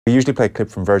We usually play a clip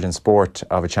from Virgin Sport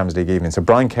of a Champions League evening. So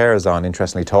Brian Kerr is on,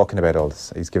 interestingly, talking about all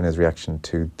this. He's given his reaction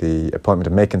to the appointment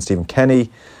of Mick and Stephen Kenny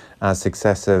as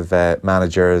successive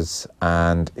managers.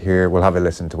 And here we'll have a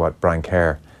listen to what Brian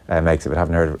Kerr makes of it.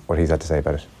 Haven't heard what he's had to say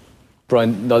about it.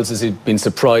 Brian, Niles has been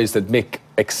surprised that Mick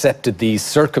accepted these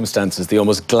circumstances, the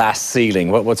almost glass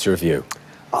ceiling. What's your view?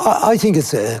 I think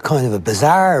it's a kind of a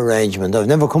bizarre arrangement. I've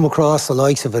never come across the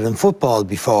likes of it in football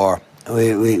before.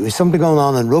 We something going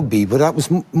on in rugby, but that was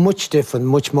much different,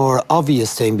 much more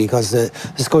obvious thing, because the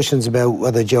discussions about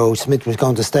whether Joe Smith was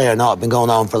going to stay or not have been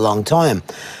going on for a long time.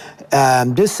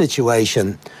 This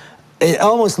situation, it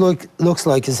almost looks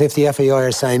like as if the FAI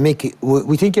are saying, Mick,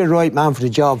 we think you're the right man for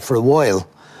the job for a while,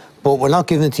 but we're not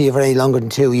giving it to you for any longer than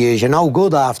 2 years. You're no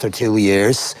good after 2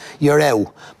 years. You're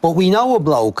out. But we know a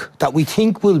bloke that we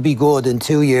think will be good in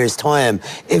 2 years' time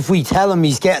if we tell him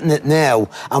he's getting it now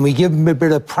and we give him a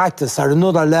bit of practice at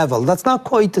another level. That's not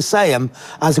quite the same,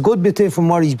 as a good bit different from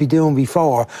what he's been doing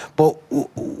before, but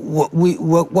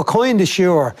we're kind of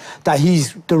sure that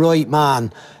he's the right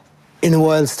man in a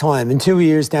while's time, in 2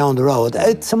 years down the road.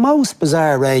 It's a most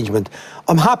bizarre arrangement.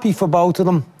 I'm happy for both of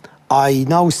them. I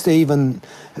know Stephen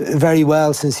very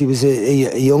well since he was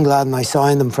a young lad, and I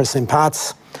signed him for St.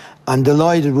 Pat's. I'm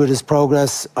delighted with his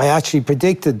progress. I actually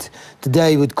predicted the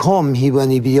day would come when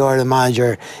he'd be the Ireland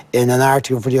manager in an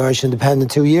article for the Irish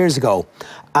Independent 2 years ago.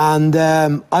 And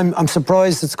I'm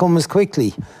surprised it's come as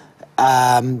quickly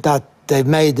that they've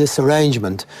made this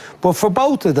arrangement. But for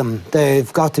both of them,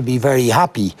 they've got to be very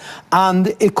happy.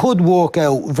 And it could work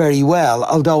out very well,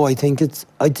 although I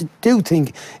do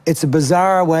think it's a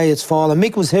bizarre way it's fallen.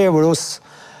 Mick was here with us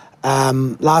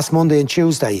last Monday and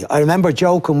Tuesday. I remember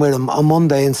joking with him on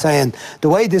Monday and saying, the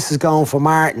way this is going for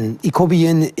Martin, he could be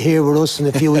in here with us in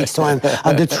a few weeks' time,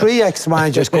 and the three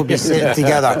ex-managers could be sitting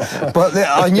together. But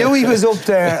I knew he was up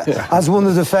there as one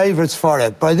of the favourites for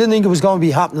it, but I didn't think it was going to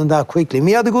be happening that quickly. And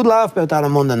we had a good laugh about that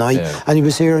on Monday night, and he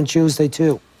was here on Tuesday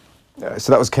too.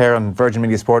 So that was Kerr on Virgin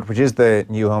Media Sport, which is the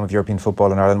new home of European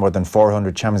football in Ireland. More than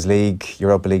 400 Champions League,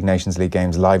 Europa League, Nations League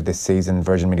games live this season.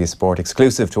 Virgin Media Sport,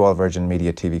 exclusive to all Virgin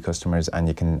Media TV customers, and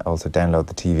you can also download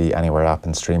the TV Anywhere app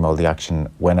and stream all the action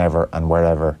whenever and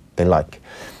wherever they like.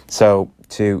 So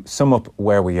to sum up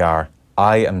where we are,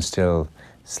 I am still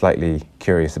slightly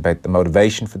curious about the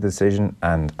motivation for the decision,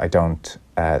 and I don't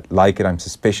like it. I'm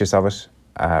suspicious of it,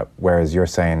 whereas you're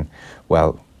saying,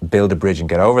 well, build a bridge and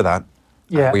get over that.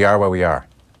 Yeah. We are where we are,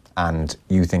 and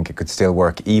you think it could still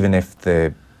work even if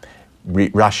the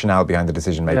rationale behind the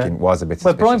decision making was a bit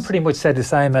suspicious. Well, Brian pretty much said the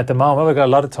same at the moment. We've got a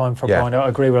lot of time for Brian. I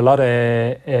agree with a lot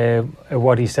of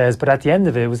what he says, but at the end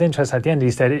of it was interesting. At the end,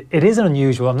 he said it isn't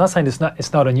unusual. I'm not saying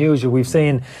it's not unusual. We've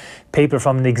seen people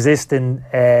from an existing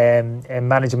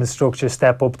management structure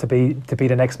step up to be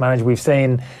the next manager. We've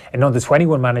seen an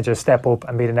under-21 manager step up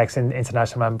and be the next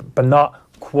international man, but not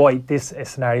quite this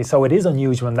scenario. So it is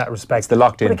unusual in that respect. It's the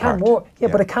locked in part. Work. Yeah,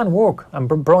 but it can work. And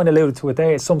Brian alluded to it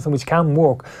there. It's something which can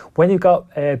work when you've got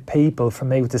people from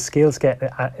maybe with the skill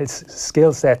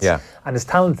sets and as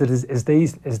talented as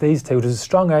these two. There's a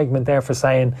strong argument there for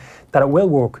saying that it will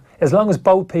work, as long as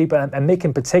both people, and Mick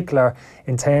in particular,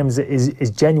 in terms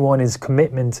is genuine, his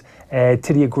commitment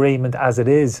to the agreement as it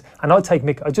is. And I'll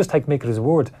just take Mick at his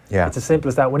word. Yeah. It's as simple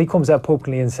as that. When he comes out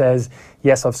publicly and says,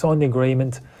 yes, I've signed the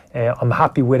agreement, I'm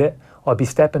happy with it, I'll be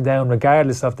stepping down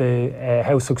regardless of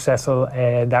how successful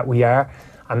that we are,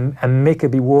 and Mick will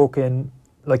be working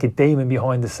like a demon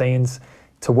behind the scenes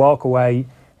to walk away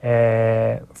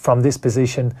from this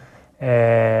position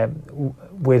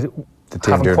with the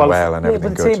team doing well and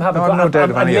everything good. No doubt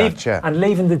of any of that, and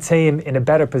leaving the team in a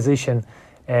better position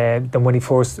than when he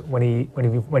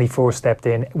first stepped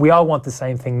in. We all want the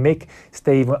same thing. Mick,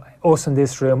 Steve, us in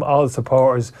this room, all the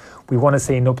supporters, we want to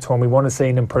see an upturn, we want to see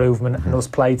an improvement, and us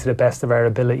play to the best of our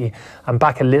ability, and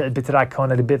back a little bit to that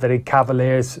kind of a bit of the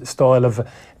Cavaliers style of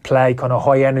play, kind of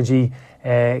high energy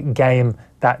game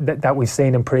that we've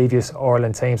seen in previous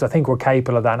Ireland teams. I think we're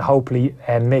capable of that, and hopefully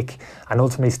Mick and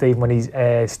ultimately Steve, when he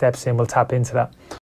steps in, will tap into that.